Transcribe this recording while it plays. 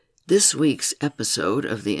This week's episode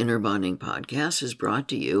of the Inner Bonding Podcast is brought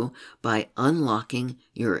to you by Unlocking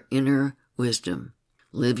Your Inner Wisdom.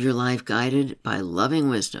 Live your life guided by loving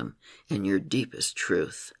wisdom and your deepest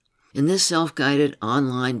truth. In this self-guided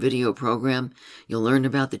online video program, you'll learn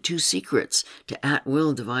about the 2 secrets to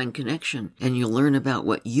at-will divine connection, and you'll learn about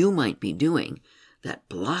what you might be doing that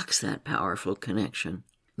blocks that powerful connection.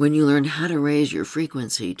 When you learn how to raise your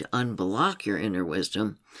frequency to unblock your inner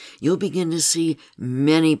wisdom, you'll begin to see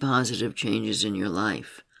many positive changes in your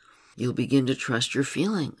life. You'll begin to trust your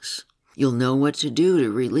feelings. You'll know what to do to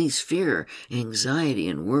release fear, anxiety,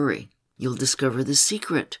 and worry. You'll discover the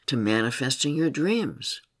secret to manifesting your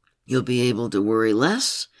dreams. You'll be able to worry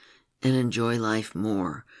less and enjoy life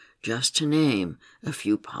more, just to name a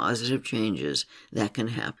few positive changes that can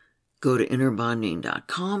happen. Go to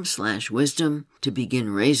innerbonding.com/wisdom to begin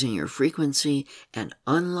raising your frequency and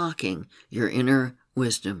unlocking your inner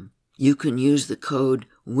wisdom. You can use the code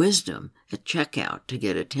WISDOM at checkout to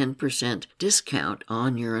get a 10% discount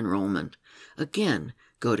on your enrollment. Again,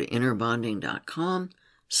 go to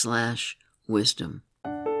innerbonding.com/wisdom.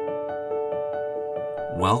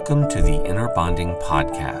 Welcome to the Inner Bonding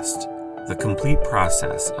Podcast, the complete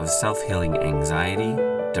process of self-healing anxiety,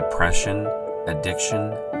 depression,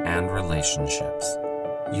 addiction, and relationships.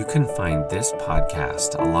 You can find this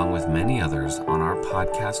podcast along with many others on our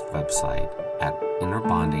podcast website at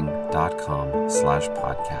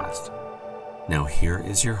innerbonding.com/podcast. Now here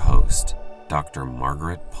is your host, Dr.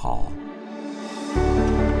 Margaret Paul.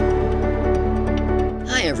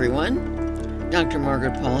 Hi everyone, Dr.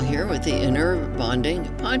 Margaret Paul here with the Inner Bonding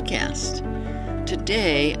Podcast.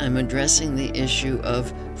 Today I'm addressing the issue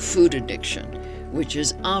of food addiction, which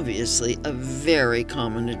is obviously a very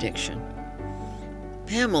common addiction.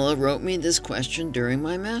 Pamela wrote me this question during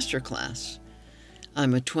my masterclass.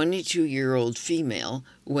 I'm a 22-year-old female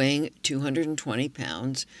weighing 220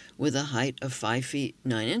 pounds with a height of 5 feet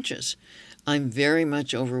 9 inches. I'm very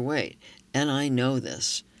much overweight, and I know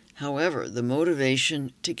this. However, the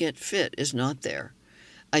motivation to get fit is not there.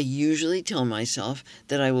 I usually tell myself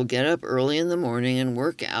that I will get up early in the morning and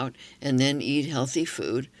work out and then eat healthy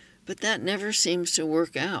food, but that never seems to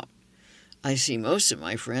work out. I see most of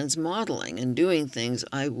my friends modeling and doing things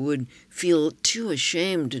I would feel too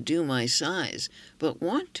ashamed to do my size, but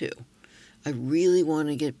want to. I really want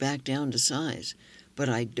to get back down to size, but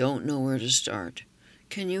I don't know where to start.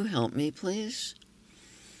 Can you help me, please?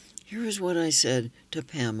 Here is what I said to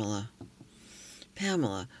Pamela.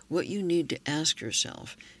 Pamela, what you need to ask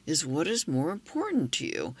yourself is what is more important to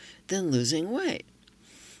you than losing weight?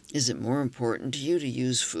 Is it more important to you to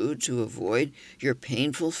use food to avoid your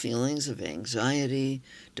painful feelings of anxiety,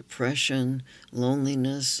 depression,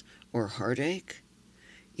 loneliness, or heartache?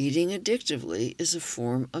 Eating addictively is a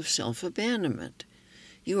form of self-abandonment.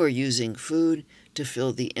 You are using food to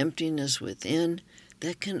fill the emptiness within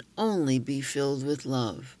that can only be filled with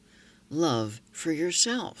love. Love for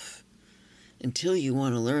yourself. Until you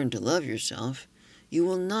want to learn to love yourself, you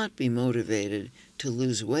will not be motivated to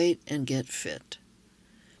lose weight and get fit.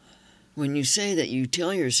 When you say that you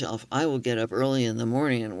tell yourself, I will get up early in the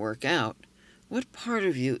morning and work out, what part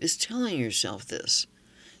of you is telling yourself this?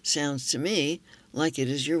 Sounds to me like it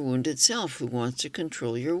is your wounded self who wants to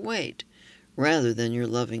control your weight, rather than your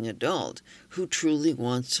loving adult who truly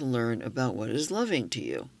wants to learn about what is loving to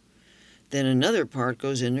you. Then another part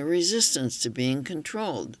goes into resistance to being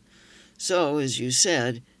controlled. So, as you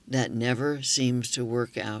said, that never seems to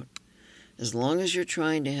work out. As long as you're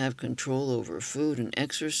trying to have control over food and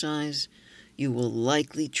exercise, you will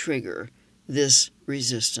likely trigger this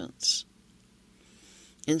resistance.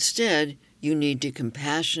 Instead, you need to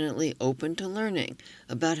compassionately open to learning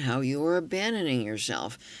about how you are abandoning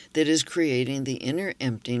yourself that is creating the inner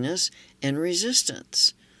emptiness and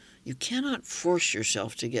resistance. You cannot force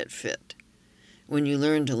yourself to get fit. When you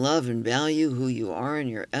learn to love and value who you are in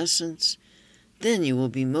your essence, then you will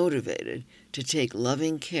be motivated to take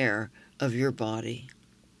loving care of your body.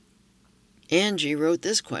 Angie wrote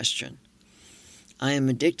this question. I am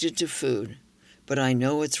addicted to food, but I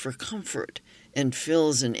know it's for comfort and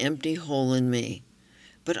fills an empty hole in me.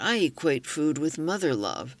 But I equate food with mother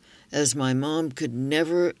love, as my mom could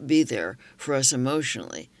never be there for us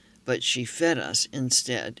emotionally, but she fed us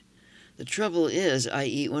instead. The trouble is I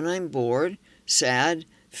eat when I'm bored, sad,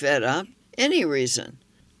 fed up, any reason.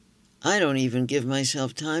 I don't even give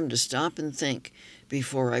myself time to stop and think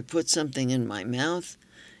before I put something in my mouth,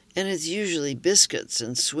 and it's usually biscuits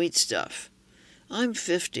and sweet stuff. I'm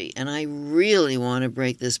 50, and I really want to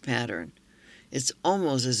break this pattern. It's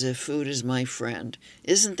almost as if food is my friend.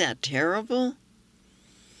 Isn't that terrible?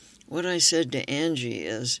 What I said to Angie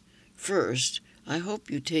is, first, I hope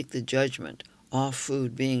you take the judgment off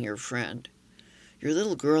food being your friend. Your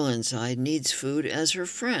little girl inside needs food as her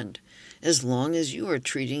friend, as long as you are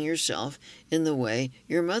treating yourself in the way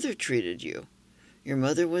your mother treated you. Your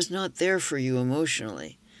mother was not there for you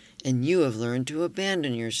emotionally, and you have learned to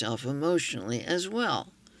abandon yourself emotionally as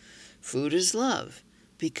well. Food is love,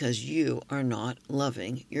 because you are not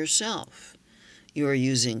loving yourself. You are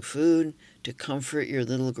using food to comfort your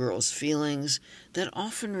little girl's feelings that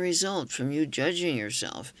often result from you judging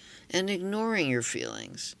yourself and ignoring your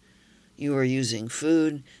feelings. You are using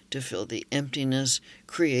food to fill the emptiness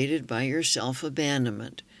created by your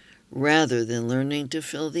self-abandonment, rather than learning to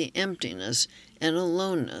fill the emptiness and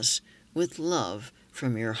aloneness with love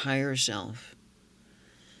from your higher self.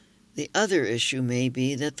 The other issue may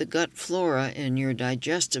be that the gut flora in your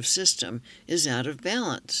digestive system is out of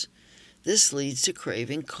balance. This leads to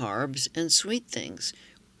craving carbs and sweet things,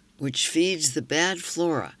 which feeds the bad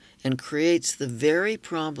flora and creates the very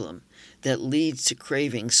problem that leads to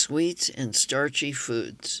craving sweets and starchy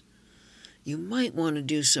foods. You might want to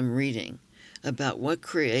do some reading about what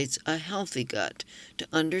creates a healthy gut to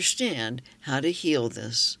understand how to heal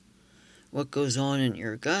this. What goes on in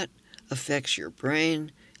your gut affects your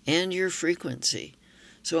brain and your frequency,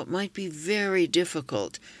 so it might be very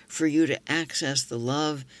difficult for you to access the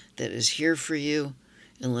love that is here for you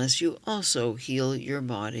unless you also heal your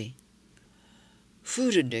body.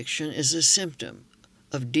 Food addiction is a symptom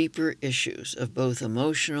of deeper issues of both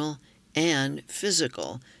emotional and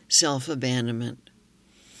physical self-abandonment.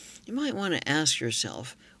 You might want to ask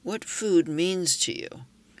yourself what food means to you.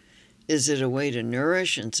 Is it a way to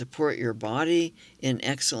nourish and support your body in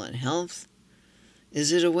excellent health?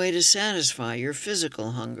 Is it a way to satisfy your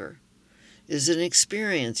physical hunger? Is it an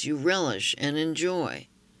experience you relish and enjoy?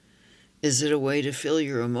 Is it a way to fill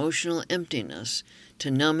your emotional emptiness,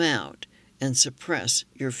 to numb out and suppress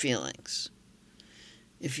your feelings?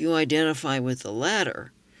 If you identify with the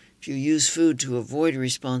latter, if you use food to avoid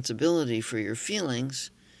responsibility for your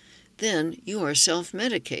feelings, then you are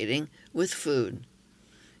self-medicating with food.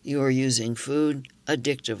 You are using food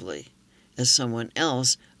addictively, as someone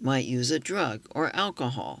else might use a drug or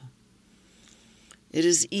alcohol. It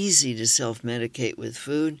is easy to self-medicate with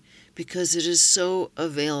food because it is so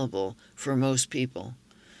available for most people.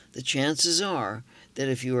 The chances are that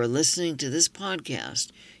if you are listening to this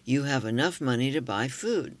podcast, you have enough money to buy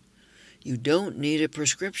food. You don't need a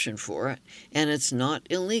prescription for it, and it's not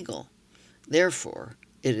illegal. Therefore,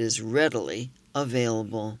 it is readily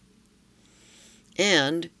available.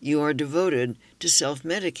 And you are devoted to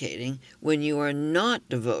self-medicating when you are not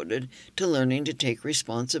devoted to learning to take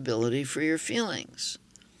responsibility for your feelings.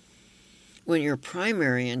 When your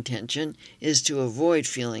primary intention is to avoid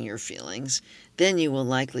feeling your feelings, then you will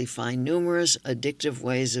likely find numerous addictive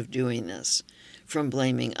ways of doing this, from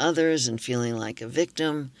blaming others and feeling like a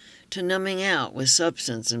victim, to numbing out with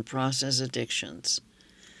substance and process addictions.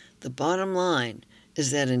 The bottom line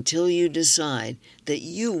is that until you decide that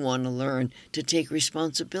you want to learn to take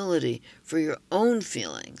responsibility for your own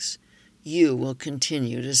feelings, you will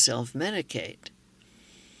continue to self-medicate.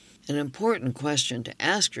 An important question to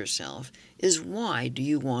ask yourself is, why do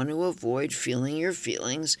you want to avoid feeling your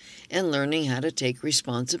feelings and learning how to take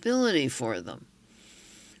responsibility for them?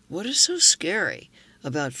 What is so scary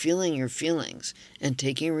about feeling your feelings and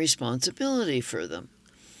taking responsibility for them?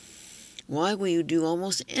 Why will you do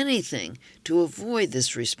almost anything to avoid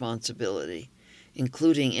this responsibility,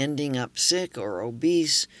 including ending up sick or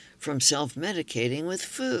obese from self-medicating with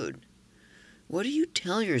food? What do you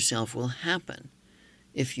tell yourself will happen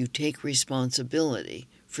if you take responsibility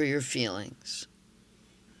for your feelings?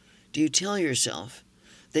 Do you tell yourself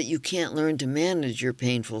that you can't learn to manage your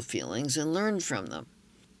painful feelings and learn from them?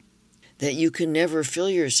 That you can never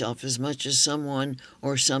fill yourself as much as someone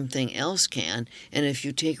or something else can, and if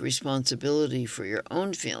you take responsibility for your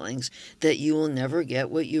own feelings, that you will never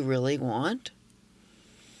get what you really want?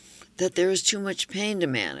 That there is too much pain to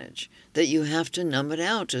manage, that you have to numb it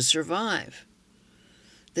out to survive?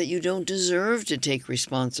 That you don't deserve to take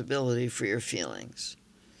responsibility for your feelings?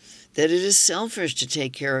 That it is selfish to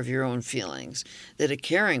take care of your own feelings, that a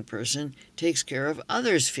caring person takes care of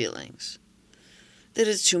others' feelings? That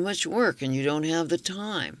it's too much work and you don't have the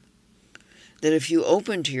time? That if you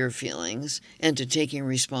open to your feelings and to taking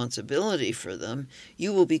responsibility for them,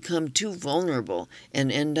 you will become too vulnerable and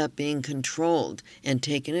end up being controlled and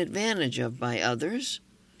taken advantage of by others?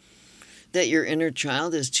 That your inner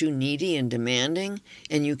child is too needy and demanding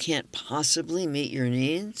and you can't possibly meet your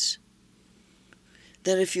needs?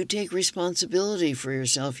 That if you take responsibility for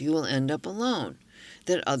yourself, you will end up alone?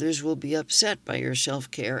 That others will be upset by your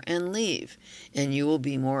self-care and leave, and you will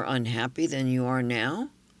be more unhappy than you are now?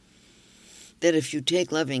 that if you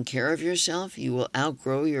take loving care of yourself, you will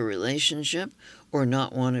outgrow your relationship or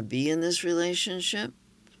not want to be in this relationship?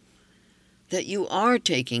 That you are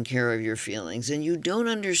taking care of your feelings and you don't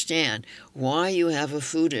understand why you have a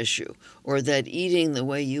food issue, or that eating the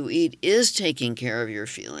way you eat is taking care of your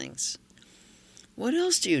feelings? What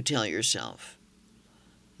else do you tell yourself?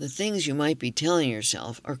 The things you might be telling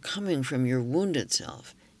yourself are coming from your wounded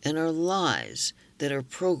self and are lies that are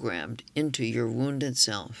programmed into your wounded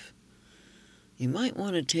self. You might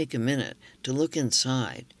want to take a minute to look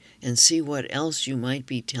inside and see what else you might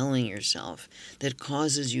be telling yourself that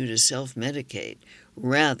causes you to self-medicate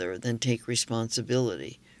rather than take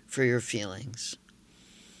responsibility for your feelings.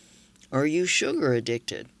 Are you sugar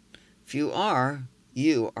addicted? If you are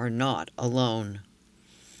not alone.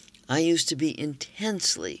 I used to be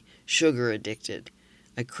intensely sugar addicted.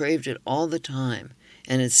 I craved it all the time,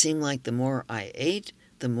 and it seemed like the more I ate,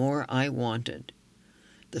 the more I wanted.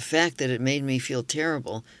 The fact that it made me feel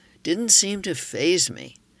terrible didn't seem to faze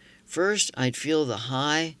me. First, I'd feel the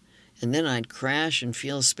high, and then I'd crash and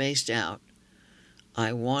feel spaced out.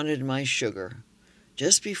 I wanted my sugar.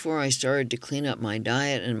 Just before I started to clean up my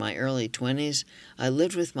diet in my early 20s, I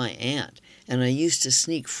lived with my aunt, and I used to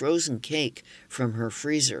sneak frozen cake from her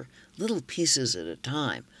freezer, little pieces at a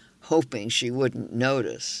time, hoping she wouldn't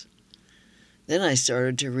notice. Then I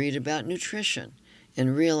started to read about nutrition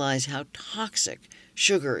and realize how toxic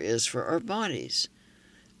sugar is for our bodies.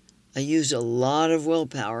 I used a lot of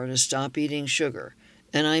willpower to stop eating sugar,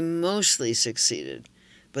 and I mostly succeeded,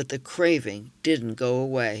 but the craving didn't go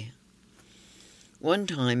away. One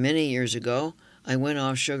time, many years ago, I went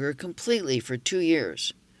off sugar completely for 2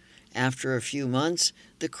 years. After a few months,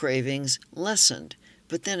 the cravings lessened,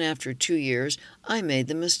 but then after 2 years, I made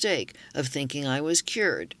the mistake of thinking I was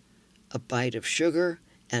cured. A bite of sugar,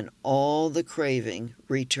 and all the craving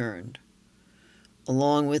returned.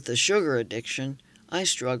 Along with the sugar addiction, I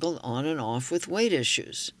struggled on and off with weight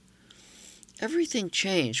issues. Everything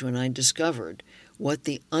changed when I discovered what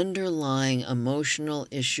the underlying emotional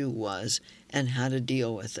issue was and how to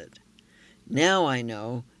deal with it. Now I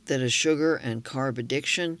know that a sugar and carb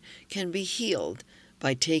addiction can be healed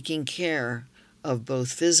by taking care of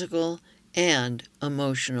both physical and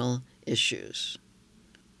emotional issues.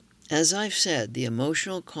 As I've said, the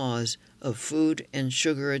emotional cause of food and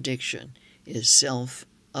sugar addiction is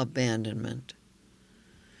self-abandonment.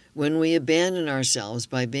 When we abandon ourselves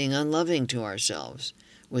by being unloving to ourselves,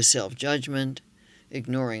 with self-judgment,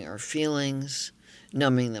 ignoring our feelings,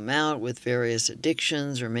 numbing them out with various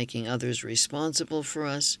addictions, or making others responsible for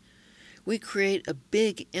us, we create a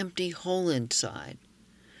big empty hole inside.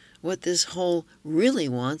 What this hole really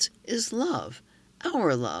wants is love,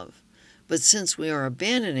 our love. But since we are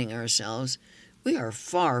abandoning ourselves, we are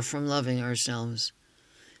far from loving ourselves.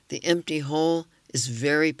 The empty hole is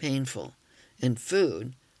very painful, and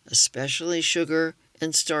food, especially sugar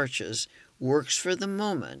and starches, works for the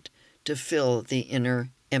moment to fill the inner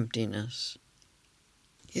emptiness.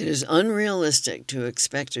 It is unrealistic to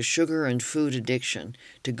expect a sugar and food addiction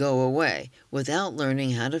to go away without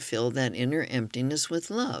learning how to fill that inner emptiness with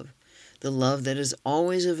love, the love that is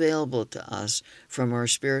always available to us from our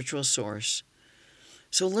spiritual source.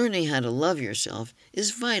 So learning how to love yourself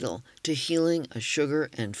is vital to healing a sugar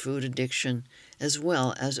and food addiction as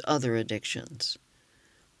well as other addictions.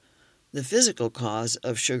 The physical cause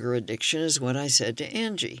of sugar addiction is what I said to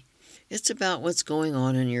Angie. It's about what's going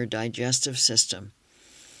on in your digestive system.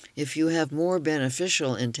 If you have more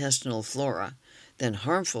beneficial intestinal flora than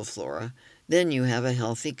harmful flora, then you have a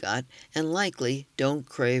healthy gut and likely don't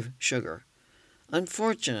crave sugar.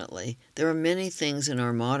 Unfortunately, there are many things in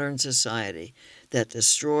our modern society that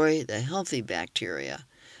destroy the healthy bacteria,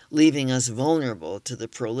 leaving us vulnerable to the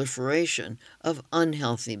proliferation of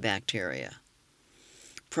unhealthy bacteria.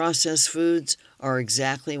 Processed foods are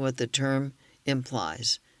exactly what the term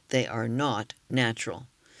implies. They are not natural.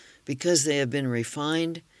 Because they have been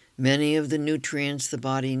refined, many of the nutrients the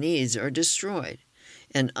body needs are destroyed,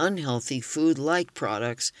 and unhealthy food-like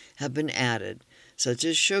products have been added, such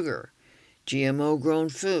as sugar, GMO-grown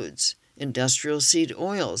foods, industrial seed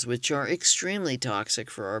oils, which are extremely toxic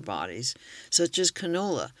for our bodies, such as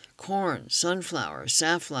canola, corn, sunflower,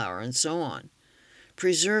 safflower, and so on,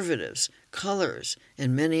 preservatives, colors,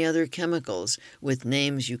 and many other chemicals with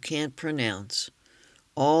names you can't pronounce.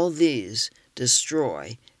 All these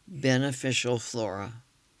destroy beneficial flora.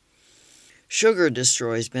 Sugar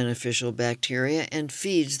destroys beneficial bacteria and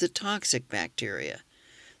feeds the toxic bacteria.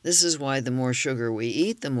 This is why the more sugar we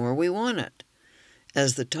eat, the more we want it.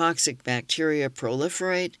 As the toxic bacteria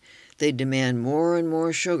proliferate, they demand more and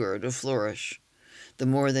more sugar to flourish. The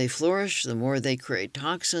more they flourish, the more they create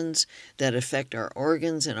toxins that affect our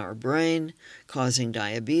organs and our brain, causing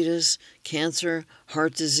diabetes, cancer,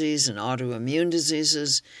 heart disease, and autoimmune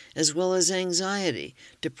diseases, as well as anxiety,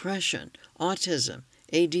 depression, autism,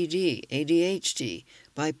 ADD, ADHD,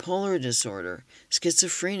 bipolar disorder,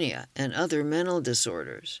 schizophrenia, and other mental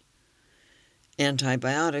disorders.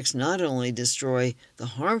 Antibiotics not only destroy the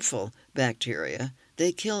harmful bacteria,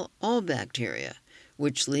 they kill all bacteria,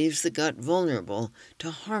 which leaves the gut vulnerable to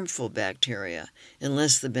harmful bacteria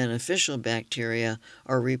unless the beneficial bacteria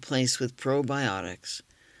are replaced with probiotics.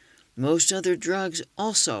 Most other drugs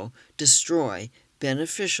also destroy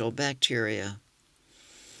beneficial bacteria.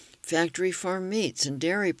 Factory farm meats and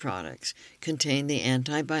dairy products contain the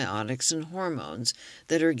antibiotics and hormones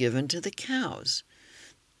that are given to the cows.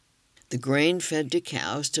 The grain fed to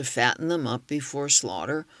cows to fatten them up before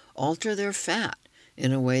slaughter alter their fat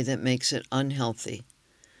in a way that makes it unhealthy.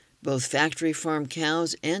 Both factory farm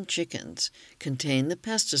cows and chickens contain the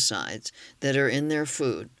pesticides that are in their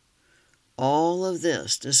food. All of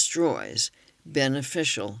this destroys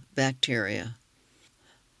beneficial bacteria.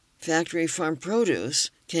 Factory farm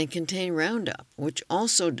produce can contain Roundup, which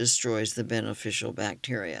also destroys the beneficial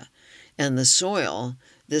bacteria, and the soil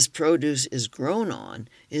this produce is grown on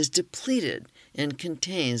is depleted and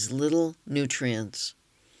contains little nutrients.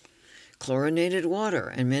 Chlorinated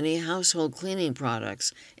water and many household cleaning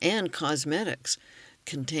products and cosmetics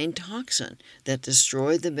contain toxin that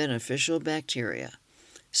destroy the beneficial bacteria.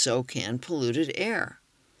 So can polluted air.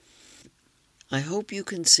 I hope you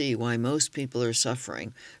can see why most people are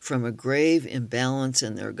suffering from a grave imbalance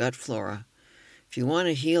in their gut flora. If you want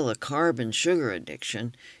to heal a carb and sugar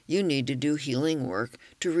addiction, you need to do healing work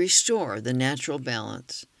to restore the natural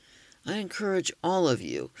balance. I encourage all of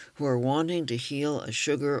you who are wanting to heal a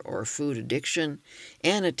sugar or food addiction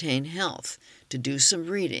and attain health to do some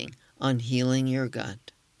reading on healing your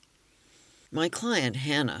gut. My client,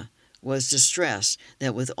 Hannah, was distressed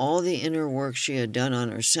that with all the inner work she had done on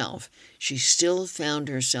herself, she still found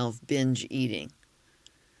herself binge eating.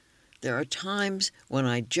 "There are times when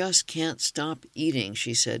I just can't stop eating,"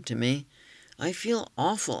 she said to me. "I feel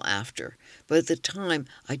awful after, but at the time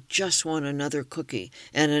I just want another cookie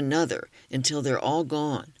and another until they're all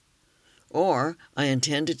gone. Or I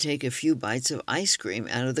intend to take a few bites of ice cream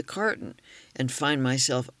out of the carton and find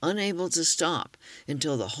myself unable to stop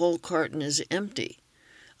until the whole carton is empty.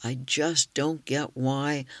 I just don't get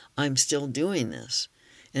why I'm still doing this,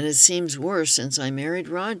 and it seems worse since I married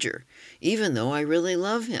Roger, even though I really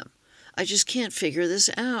love him. I just can't figure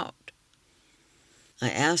this out." I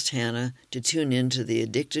asked Hannah to tune into the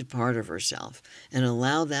addicted part of herself and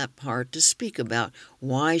allow that part to speak about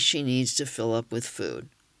why she needs to fill up with food.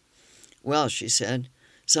 "Well," she said,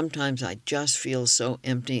 "sometimes I just feel so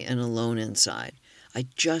empty and alone inside. I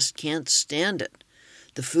just can't stand it.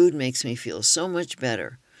 The food makes me feel so much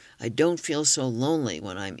better. I don't feel so lonely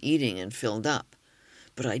when I'm eating and filled up.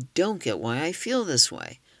 But I don't get why I feel this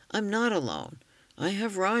way. I'm not alone. I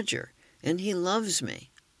have Roger, and he loves me."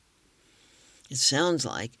 It sounds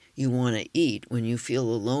like you want to eat when you feel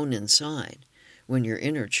alone inside, when your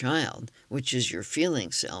inner child, which is your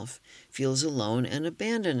feeling self, feels alone and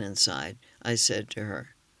abandoned inside, I said to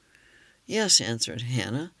her. "Yes," answered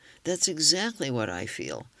Hannah, "that's exactly what I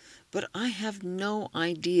feel. But I have no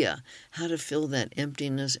idea how to fill that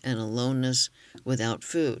emptiness and aloneness without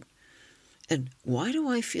food. And why do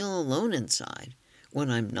I feel alone inside when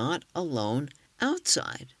I'm not alone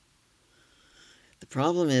outside?" The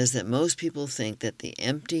problem is that most people think that the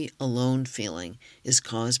empty, alone feeling is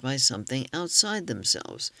caused by something outside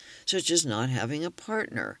themselves, such as not having a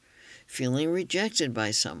partner, feeling rejected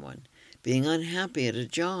by someone, being unhappy at a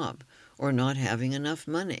job, or not having enough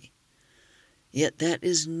money. Yet that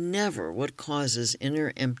is never what causes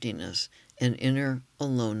inner emptiness and inner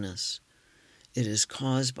aloneness. It is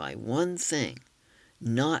caused by one thing: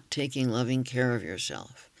 not taking loving care of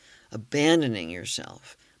yourself, abandoning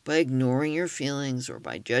yourself, by ignoring your feelings or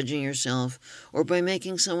by judging yourself or by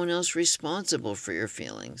making someone else responsible for your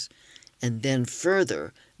feelings, and then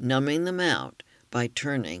further numbing them out by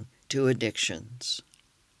turning to addictions.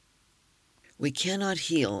 We cannot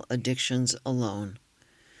heal addictions alone.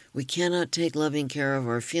 We cannot take loving care of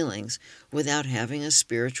our feelings without having a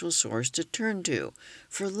spiritual source to turn to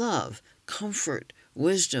for love, comfort,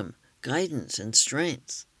 wisdom, guidance, and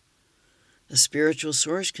strength. A spiritual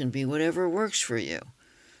source can be whatever works for you: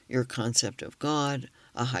 your concept of God,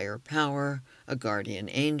 a higher power, a guardian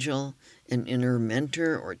angel, an inner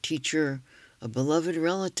mentor or teacher, a beloved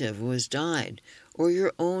relative who has died, or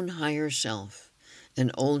your own higher self,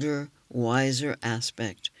 an older, wiser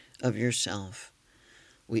aspect of yourself.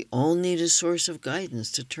 We all need a source of guidance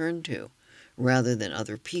to turn to rather than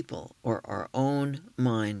other people or our own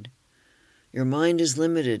mind. Your mind is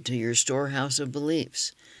limited to your storehouse of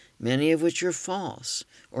beliefs, many of which are false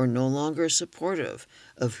or no longer supportive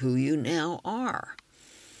of who you now are.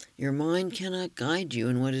 Your mind cannot guide you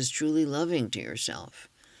in what is truly loving to yourself.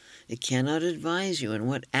 It cannot advise you in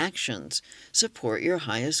what actions support your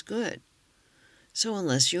highest good. So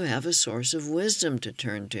unless you have a source of wisdom to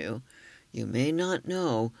turn to, you may not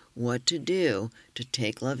know what to do to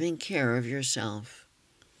take loving care of yourself.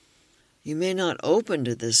 You may not open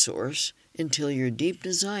to this source until your deep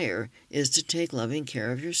desire is to take loving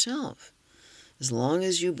care of yourself. As long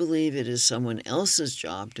as you believe it is someone else's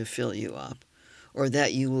job to fill you up, or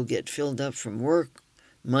that you will get filled up from work,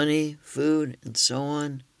 money, food, and so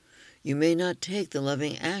on, you may not take the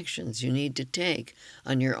loving actions you need to take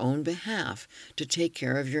on your own behalf to take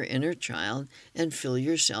care of your inner child and fill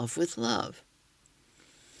yourself with love.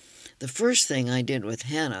 The first thing I did with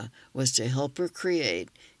Hannah was to help her create,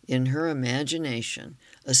 in her imagination,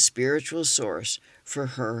 a spiritual source for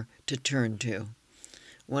her to turn to.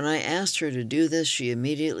 When I asked her to do this, she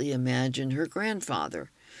immediately imagined her grandfather,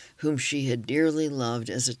 whom she had dearly loved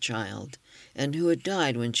as a child, and who had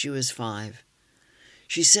died when she was 5.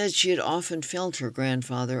 She said she had often felt her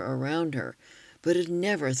grandfather around her, but had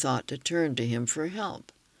never thought to turn to him for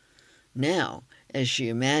help. Now, as she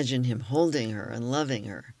imagined him holding her and loving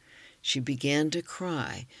her, she began to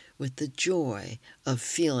cry with the joy of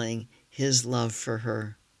feeling his love for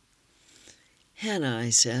her. "Hannah," I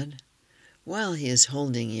said, "while he is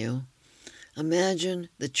holding you, imagine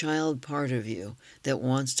the child part of you that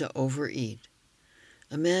wants to overeat.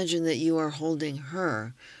 Imagine that you are holding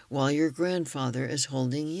her while your grandfather is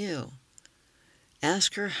holding you.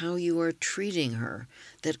 Ask her how you are treating her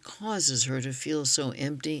that causes her to feel so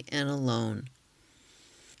empty and alone."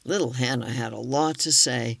 Little Hannah had a lot to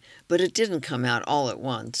say, but it didn't come out all at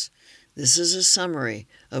once. This is a summary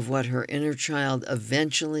of what her inner child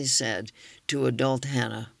eventually said to adult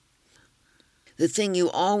Hannah. "The thing you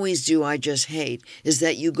always do I just hate is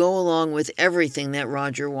that you go along with everything that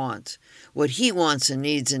Roger wants. What he wants and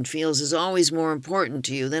needs and feels is always more important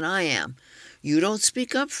to you than I am. You don't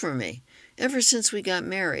speak up for me. Ever since we got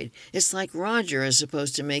married, it's like Roger is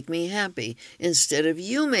supposed to make me happy instead of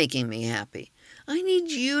you making me happy. I need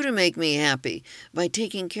you to make me happy by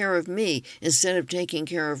taking care of me instead of taking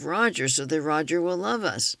care of Roger so that Roger will love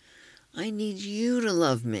us. I need you to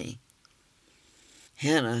love me."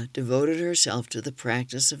 Hannah devoted herself to the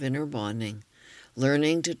practice of inner bonding,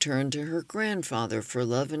 learning to turn to her grandfather for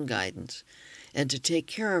love and guidance, and to take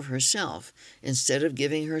care of herself instead of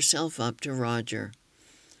giving herself up to Roger.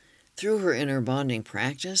 Through her inner bonding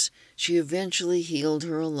practice, she eventually healed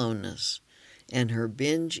her aloneness, and her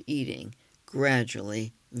binge eating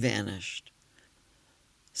gradually vanished.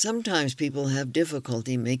 Sometimes people have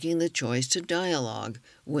difficulty making the choice to dialogue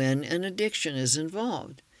when an addiction is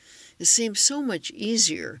involved. It seems so much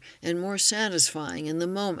easier and more satisfying in the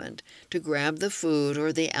moment to grab the food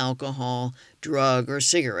or the alcohol, drug, or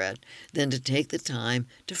cigarette than to take the time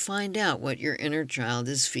to find out what your inner child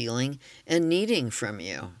is feeling and needing from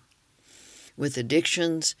you. With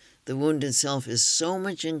addictions, the wounded self is so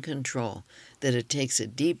much in control that it takes a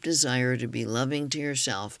deep desire to be loving to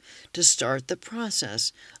yourself to start the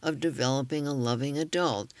process of developing a loving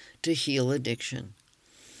adult to heal addiction.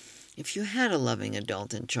 If you had a loving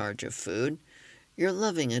adult in charge of food, your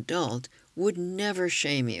loving adult would never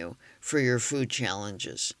shame you for your food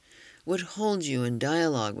challenges, would hold you in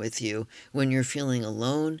dialogue with you when you're feeling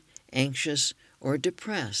alone, anxious, or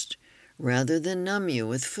depressed, rather than numb you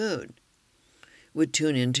with food, would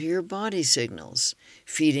tune into your body signals,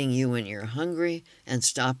 feeding you when you're hungry and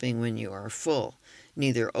stopping when you are full,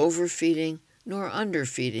 neither overfeeding nor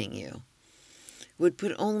underfeeding you, would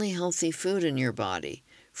put only healthy food in your body,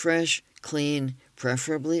 fresh, clean,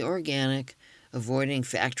 preferably organic, avoiding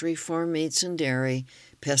factory farm meats and dairy,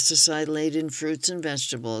 pesticide-laden fruits and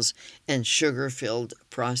vegetables, and sugar-filled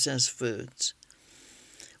processed foods.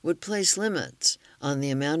 Would place limits on the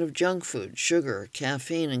amount of junk food, sugar,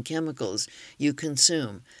 caffeine, and chemicals you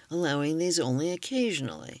consume, allowing these only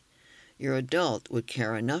occasionally. Your adult would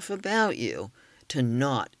care enough about you to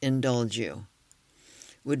not indulge you.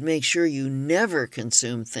 Would make sure you never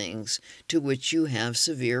consume things to which you have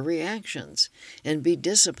severe reactions, and be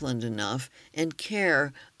disciplined enough and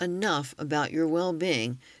care enough about your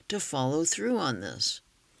well-being to follow through on this.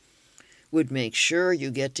 Would make sure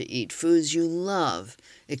you get to eat foods you love,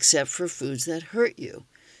 except for foods that hurt you,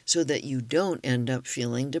 so that you don't end up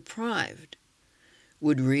feeling deprived.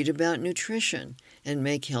 Would read about nutrition and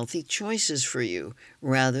make healthy choices for you,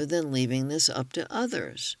 rather than leaving this up to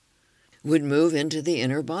others. would move into the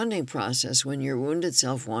inner bonding process when your wounded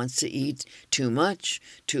self wants to eat too much,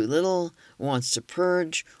 too little, wants to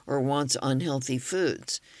purge, or wants unhealthy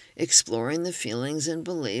foods, exploring the feelings and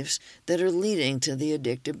beliefs that are leading to the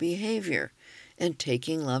addictive behavior, and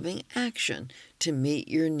taking loving action to meet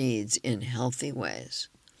your needs in healthy ways.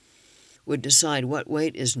 Would decide what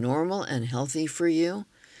weight is normal and healthy for you,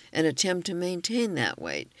 and attempt to maintain that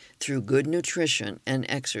weight through good nutrition and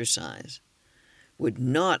exercise. Would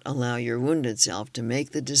not allow your wounded self to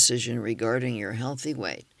make the decision regarding your healthy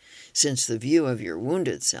weight, since the view of your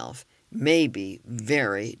wounded self may be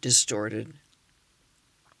very distorted.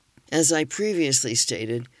 As I previously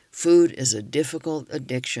stated, food is a difficult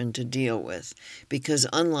addiction to deal with because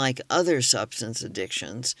unlike other substance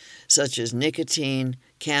addictions, such as nicotine,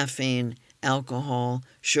 caffeine, alcohol,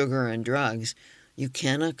 sugar, and drugs, you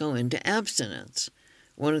cannot go into abstinence.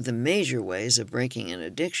 One of the major ways of breaking an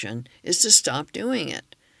addiction is to stop doing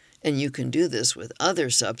it. And you can do this with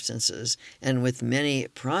other substances and with many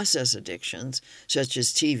process addictions, such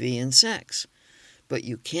as TV and sex. But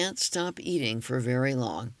you can't stop eating for very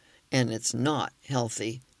long, and it's not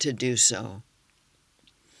healthy to do so.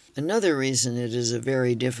 Another reason it is a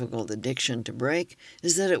very difficult addiction to break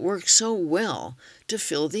is that it works so well to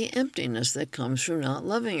fill the emptiness that comes from not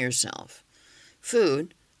loving yourself.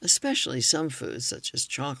 Food, especially some foods such as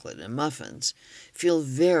chocolate and muffins, feel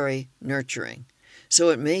very nurturing. So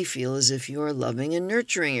it may feel as if you are loving and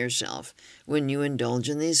nurturing yourself when you indulge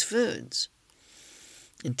in these foods.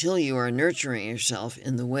 Until you are nurturing yourself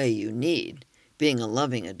in the way you need, being a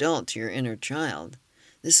loving adult to your inner child,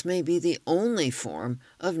 this may be the only form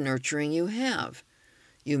of nurturing you have.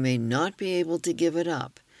 You may not be able to give it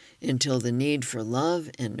up until the need for love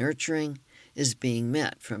and nurturing is being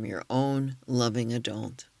met from your own loving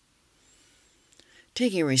adult.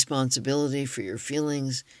 Taking responsibility for your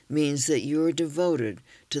feelings means that you are devoted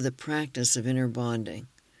to the practice of inner bonding,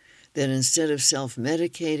 that instead of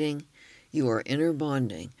self-medicating, you are inner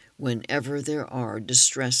bonding whenever there are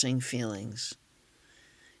distressing feelings.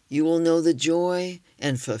 You will know the joy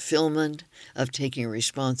and fulfillment of taking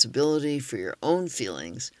responsibility for your own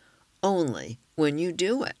feelings only when you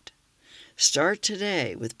do it. Start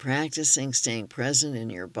today with practicing staying present in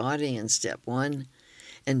your body in step 1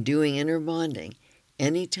 and doing inner bonding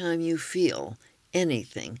anytime you feel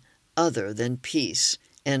anything other than peace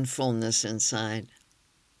and fullness inside.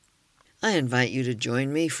 I invite you to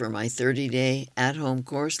join me for my 30-day at-home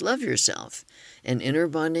course, Love Yourself, an inner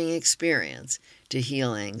bonding experience to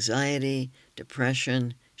heal anxiety,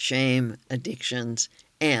 depression, shame, addictions,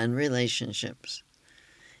 and relationships.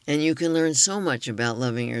 And you can learn so much about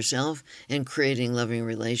loving yourself and creating loving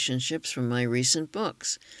relationships from my recent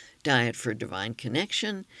books, Diet for Divine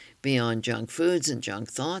Connection, Beyond Junk Foods and Junk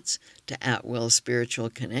Thoughts to At-Will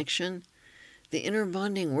Spiritual Connection, the Inner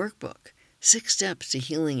Bonding Workbook, 6 Steps to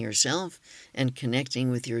Healing Yourself and Connecting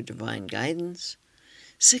with Your Divine Guidance,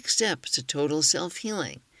 6 Steps to Total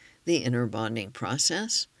Self-Healing, the Inner Bonding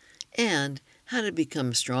Process, and How to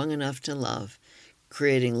Become Strong Enough to Love,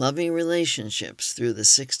 creating loving relationships through the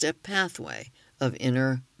 6-step pathway of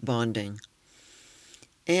inner bonding.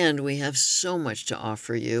 And we have so much to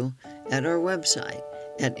offer you at our website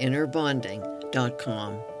at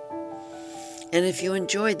innerbonding.com. And if you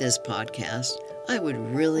enjoyed this podcast, I would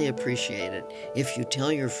really appreciate it if you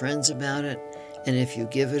tell your friends about it and if you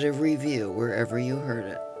give it a review wherever you heard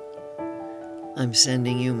it. I'm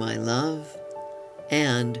sending you my love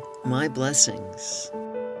and my blessings.